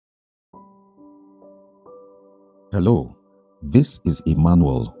Hello, this is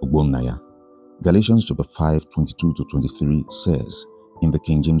Emmanuel Ogbonnaya. Galatians chapter 5, 22 to 23 says in the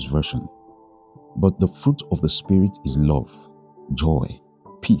King James Version, "But the fruit of the Spirit is love, joy,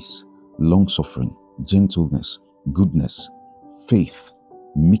 peace, long-suffering, gentleness, goodness, faith,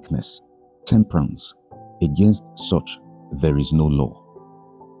 meekness, temperance. Against such there is no law."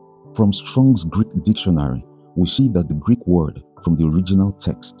 From Strong's Greek dictionary, we see that the Greek word from the original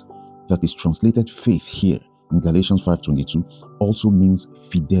text that is translated faith here in Galatians 5:22 also means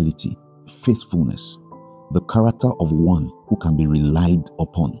fidelity, faithfulness, the character of one who can be relied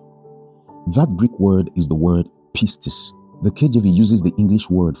upon. That Greek word is the word pistis. The KJV uses the English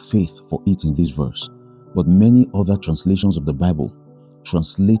word faith for it in this verse, but many other translations of the Bible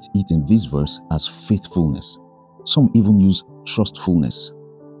translate it in this verse as faithfulness. Some even use trustfulness,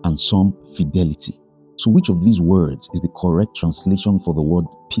 and some fidelity. So which of these words is the correct translation for the word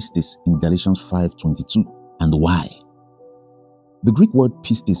pistis in Galatians 5:22, and why? The Greek word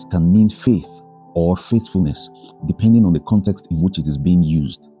pistis can mean faith or faithfulness, depending on the context in which it is being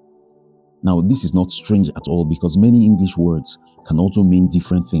used. Now, this is not strange at all because many English words can also mean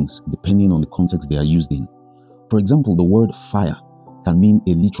different things depending on the context they are used in. For example, the word fire can mean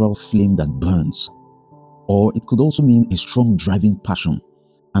a literal flame that burns, or it could also mean a strong driving passion,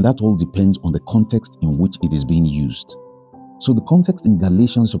 and that all depends on the context in which it is being used. So the context in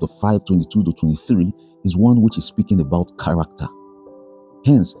Galatians chapter 5:22 to 23 is one which is speaking about character.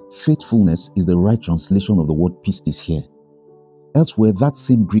 Hence, faithfulness is the right translation of the word pistis here. Elsewhere, that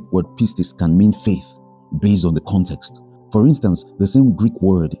same Greek word pistis can mean faith based on the context. For instance, the same Greek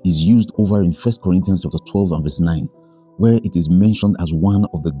word is used over in 1 Corinthians chapter 12 and verse 9, where it is mentioned as one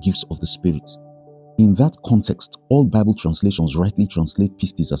of the gifts of the Spirit. In that context, all Bible translations rightly translate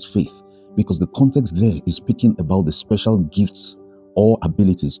pistis as faith, because the context there is speaking about the special gifts or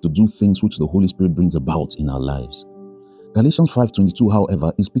abilities to do things which the Holy Spirit brings about in our lives. Galatians 5:22,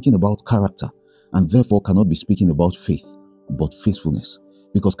 however, is speaking about character, and therefore cannot be speaking about faith, but faithfulness,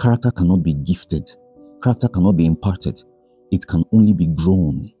 because character cannot be gifted, character cannot be imparted, it can only be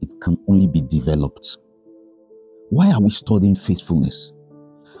grown, it can only be developed. Why are we studying faithfulness?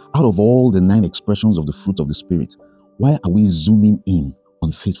 Out of all the 9 expressions of the fruit of the Spirit, why are we zooming in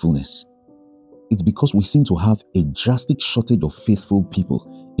on faithfulness? It's because we seem to have a drastic shortage of faithful people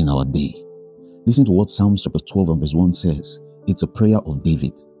in our day. Listen to what Psalms chapter 12 and verse 1 says. It's a prayer of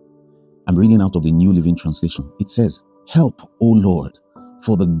David. I'm reading out of the New Living Translation. It says, "Help, O Lord,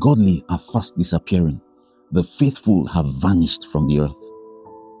 for the godly are fast disappearing. The faithful have vanished from the earth."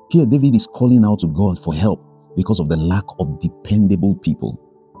 Here, David is calling out to God for help because of the lack of dependable people.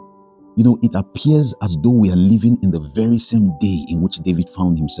 You know, it appears as though we are living in the very same day in which David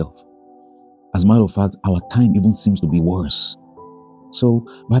found himself. As a matter of fact, our time even seems to be worse. So,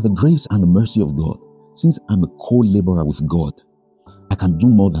 by the grace and the mercy of God, since I'm a co-laborer with God, I can do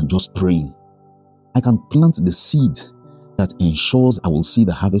more than just praying. I can plant the seed that ensures I will see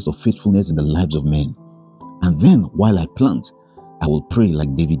the harvest of faithfulness in the lives of men. And then, while I plant, I will pray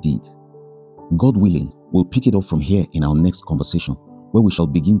like David did. God willing, we'll pick it up from here in our next conversation, where we shall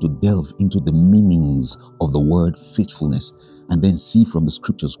begin to delve into the meanings of the word faithfulness and then see from the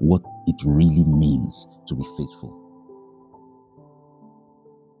scriptures what it really means to be faithful.